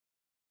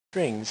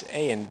strings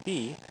a and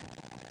b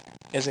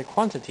is a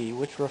quantity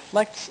which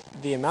reflects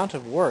the amount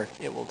of work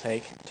it will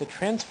take to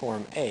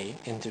transform a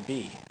into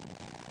b.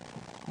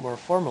 More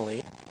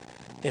formally,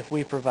 if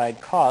we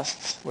provide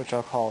costs, which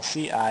I'll call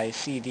CI,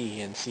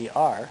 CD, and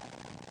CR,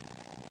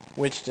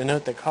 which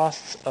denote the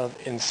costs of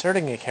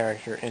inserting a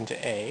character into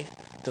A,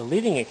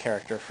 deleting a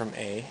character from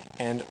A,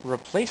 and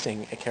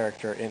replacing a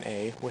character in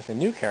A with a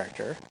new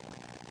character,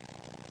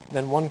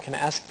 then one can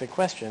ask the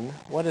question,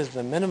 what is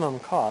the minimum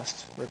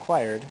cost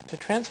required to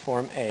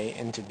transform A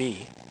into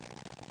B?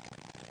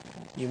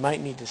 You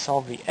might need to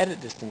solve the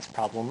edit distance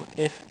problem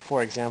if,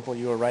 for example,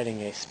 you are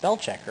writing a spell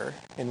checker,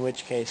 in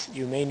which case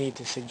you may need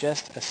to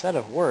suggest a set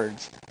of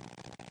words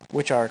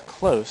which are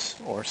close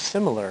or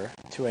similar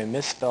to a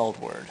misspelled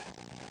word.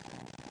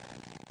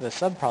 The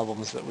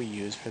subproblems that we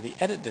use for the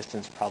edit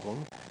distance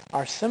problem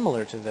are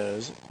similar to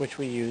those which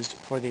we used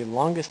for the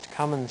longest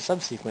common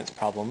subsequence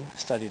problem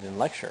studied in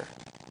lecture.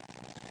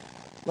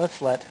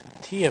 Let's let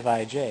T of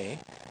ij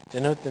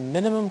denote the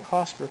minimum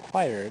cost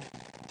required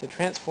to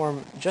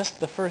transform just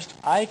the first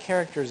I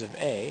characters of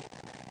A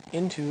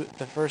into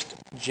the first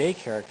j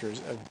characters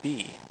of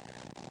B.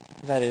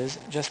 That is,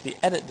 just the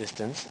edit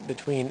distance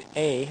between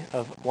A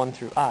of 1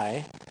 through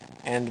I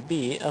and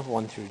B of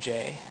 1 through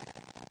j.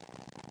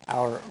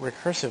 Our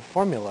recursive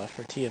formula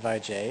for T of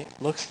ij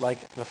looks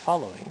like the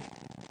following.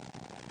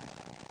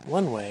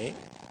 One way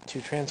to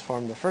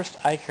transform the first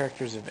I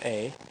characters of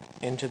A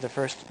into the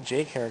first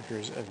j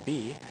characters of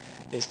B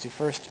is to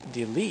first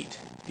delete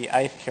the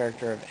ith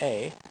character of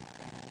A,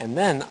 and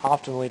then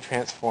optimally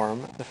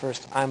transform the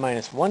first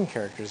I-1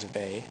 characters of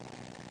A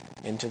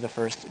into the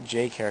first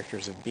j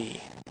characters of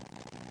B.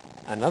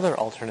 Another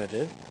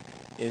alternative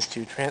is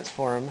to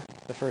transform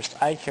the first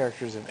I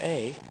characters of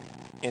A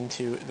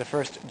into the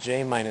first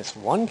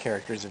j-1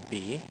 characters of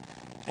B,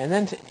 and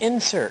then to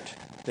insert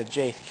the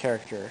jth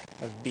character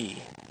of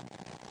B.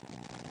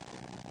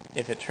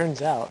 If it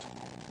turns out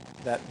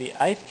that the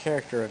ith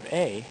character of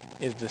A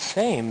is the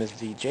same as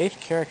the jth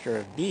character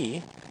of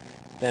B,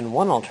 then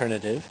one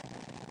alternative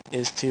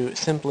is to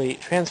simply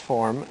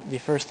transform the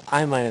first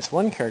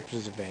I-1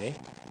 characters of A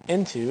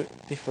into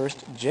the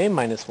first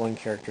j-1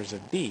 characters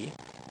of B,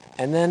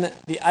 and then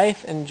the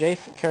ith and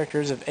jth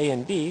characters of A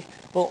and B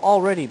will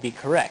already be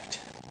correct.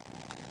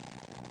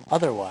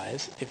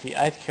 Otherwise, if the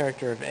ith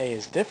character of A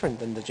is different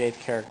than the jth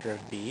character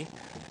of B,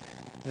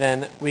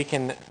 then we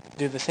can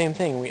do the same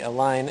thing. We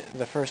align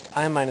the first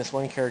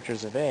I-1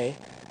 characters of A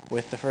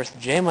with the first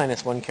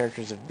j-1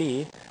 characters of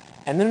B,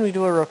 and then we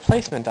do a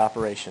replacement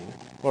operation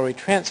where we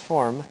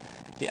transform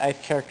the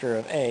ith character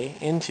of A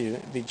into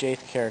the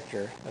jth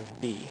character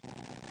of B.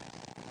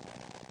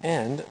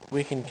 And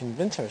we can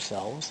convince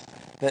ourselves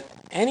that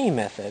any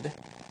method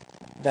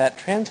that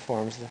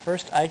transforms the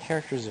first I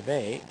characters of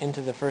A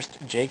into the first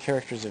j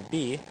characters of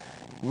B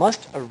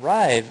must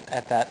arrive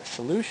at that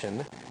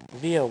solution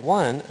via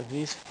one of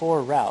these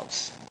four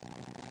routes.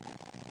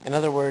 In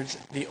other words,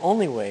 the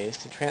only ways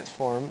to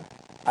transform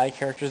I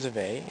characters of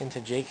A into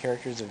j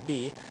characters of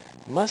B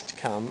must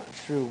come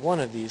through one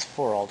of these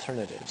four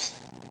alternatives.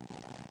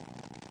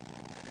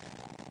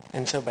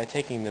 And so by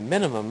taking the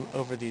minimum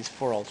over these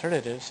four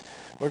alternatives,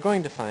 we're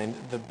going to find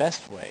the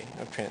best way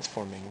of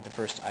transforming the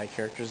first I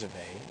characters of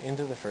A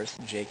into the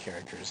first j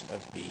characters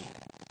of B.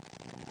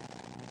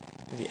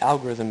 The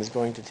algorithm is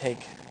going to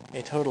take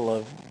a total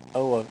of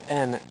O of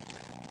n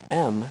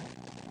m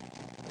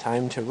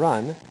time to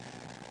run,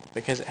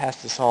 because it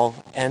has to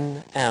solve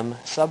nm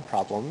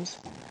subproblems,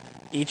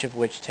 each of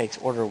which takes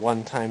order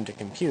 1 time to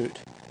compute,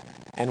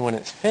 and when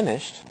it's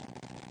finished,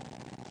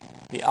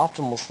 the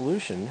optimal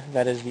solution,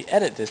 that is the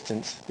edit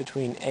distance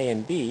between A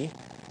and B,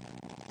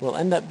 will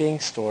end up being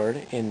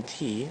stored in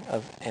T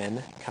of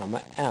n,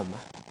 m.